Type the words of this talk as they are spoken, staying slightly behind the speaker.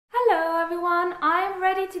everyone, I'm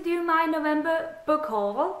ready to do my November book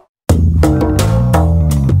haul.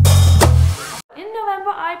 In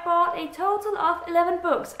November I bought a total of 11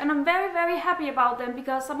 books and I'm very happy about them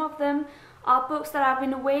because some of them are books that I've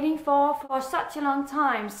been waiting for such a long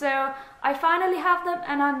time. So I finally have them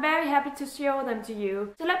and I'm very happy to show them to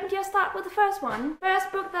you. So let me just start with the first one.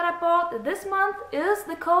 First book that I bought this month is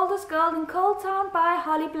The Coldest Girl in Cold Town by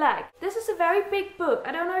Holly Black. This is a very big book.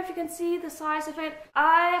 I don't know if you can see the size of it.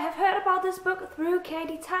 I have heard about this book through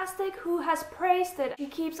Katie Tastic, who has praised it. She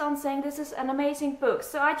keeps on saying this is an amazing book.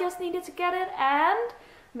 So I just needed to get it and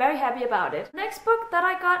very happy about it. Next book that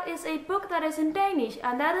I got is a book that is in Danish,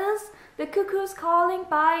 and that is The Cuckoo's Calling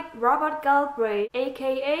by Robert Galbraith,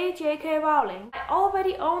 aka J.K. Rowling. I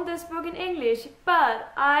already own this book in English,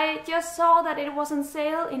 but I just saw that it was on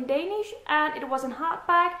sale in Danish and it was in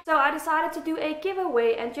hardback, so I decided to do a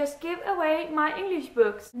giveaway and just give away my English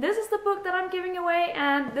books. This is the book that I'm giving away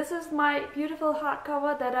and this is my beautiful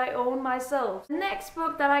hardcover that I own myself. The next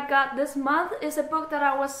book that I got this month is a book that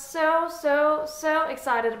I was so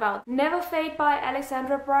excited about. Never Fade by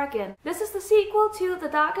Alexandra Bracken. This is the sequel to The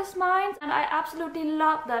Darkest Minds and I absolutely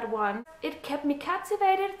love that one. It kept me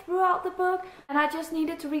captivated throughout the book and I just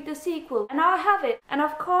needed to read the sequel. And now I have it. And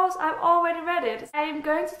of course I've already read it. I am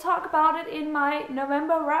going to talk about it in my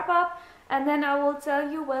November wrap-up and then I will tell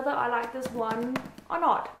you whether I like this one or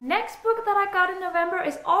not. Next book that I got in November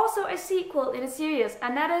is also a sequel in a series,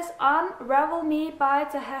 and that is Unravel Me by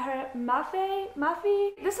Tahereh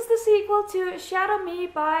Mafi. This is the sequel to Shadow Me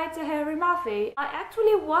by Tahereh Mafi. I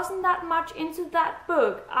actually wasn't that much into that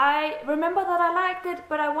book. I remember that I liked it,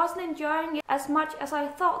 but I wasn't enjoying it as much as I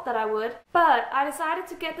thought that I would. But I decided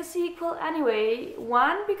to get the sequel anyway.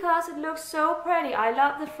 One, because it looks so pretty. I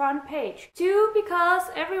love the front page. Two, because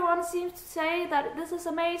everyone seems to say that this is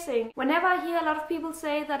amazing. Whenever I hear a lot of people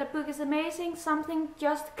say that a book is amazing, something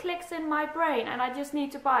just clicks in my brain and I just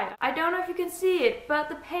need to buy it. I don't know if you can see it, but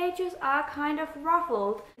the pages are kind of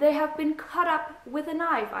ruffled. They have been cut up with a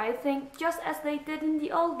knife, I think, just as they did in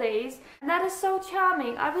the old days. And that is so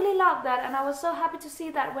charming. I really love that and I was so happy to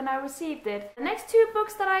see that when I received it. The next two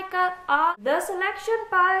books that I got are The Selection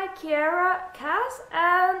by Kiera Cass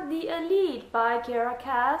and The Elite by Kiera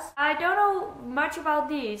Cass. I don't know much about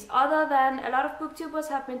these other than a lot of booktubers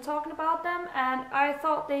have been talking about them and I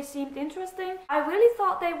thought they seemed interesting. I really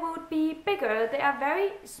thought they would be bigger. They are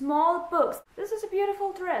very small books. This is a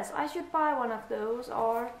beautiful dress. I should buy one of those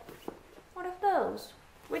or one of those.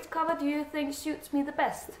 Which cover do you think suits me the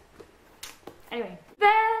best? Anyway. Then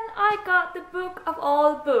I got the book of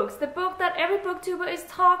all books. The book that every booktuber is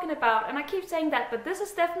talking about. And I keep saying that, but this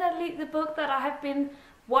is definitely the book that I have been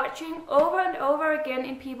watching over and over again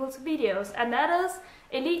in people's videos, and that is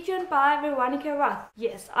Elegion by Veronica Roth.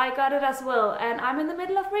 Yes, I got it as well, and I'm in the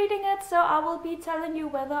middle of reading it, so I will be telling you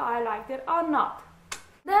whether I liked it or not.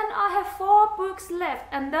 Then I have 4 books left,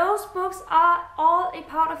 and those books are all a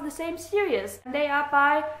part of the same series. And they are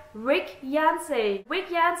by Rick Yancey.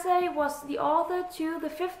 Rick Yancey was the author to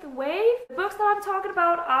The Fifth Wave. The books that I'm talking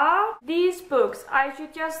about are these books. I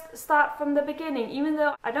should just start from the beginning, even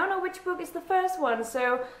though I don't know which book is the first one,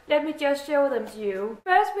 so let me just show them to you.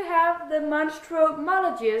 First we have The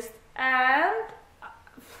Monstromologist, and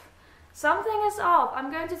something is off.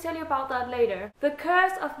 I'm going to tell you about that later. The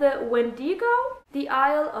Curse of the Wendigo, The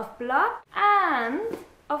Isle of Blood, and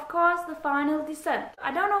of course The Final Descent.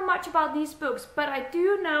 I don't know much about these books, but I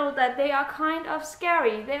do know that they are kind of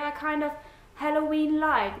scary. They are kind of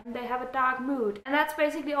Halloween-like. They have a dark mood, and that's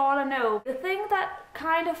basically all I know. The thing that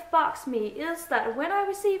kind of bugs me is that when I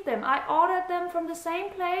received them, I ordered them from the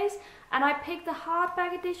same place and I picked the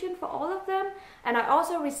hardback edition for all of them, and I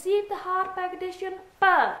also received the hardback edition,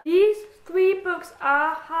 but these 3 books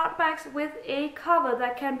are hardbacks with a cover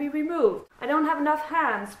that can be removed. I don't have enough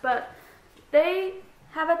hands, but they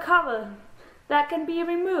have a cover that can be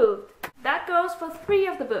removed. That goes for 3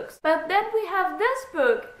 of the books. But then we have this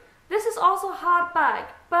book. This is also hardback,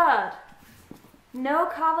 but no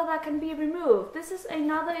cover that can be removed. This is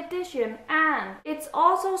another edition and it's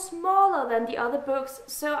also smaller than the other books,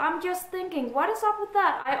 so I'm just thinking, what is up with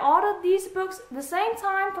that? I ordered these books the same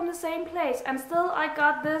time from the same place and still I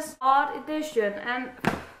got this odd edition, and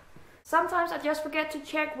sometimes I just forget to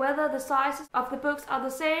check whether the sizes of the books are the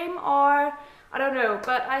same or I don't know,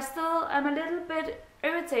 but I still am a little bit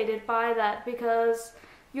irritated by that because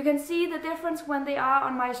you can see the difference when they are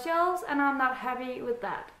on my shelves and I'm not happy with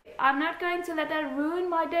that. I'm not going to let that ruin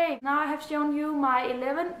my day. Now I have shown you my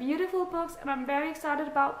 11 beautiful books and I'm very excited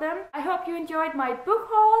about them. I hope you enjoyed my book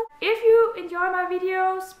haul. If you enjoy my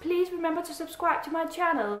videos, please remember to subscribe to my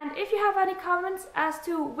channel. And if you have any comments as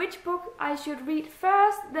to which book I should read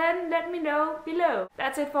first, then let me know below.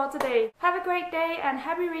 That's it for today. Have a great day and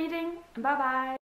happy reading, and bye bye.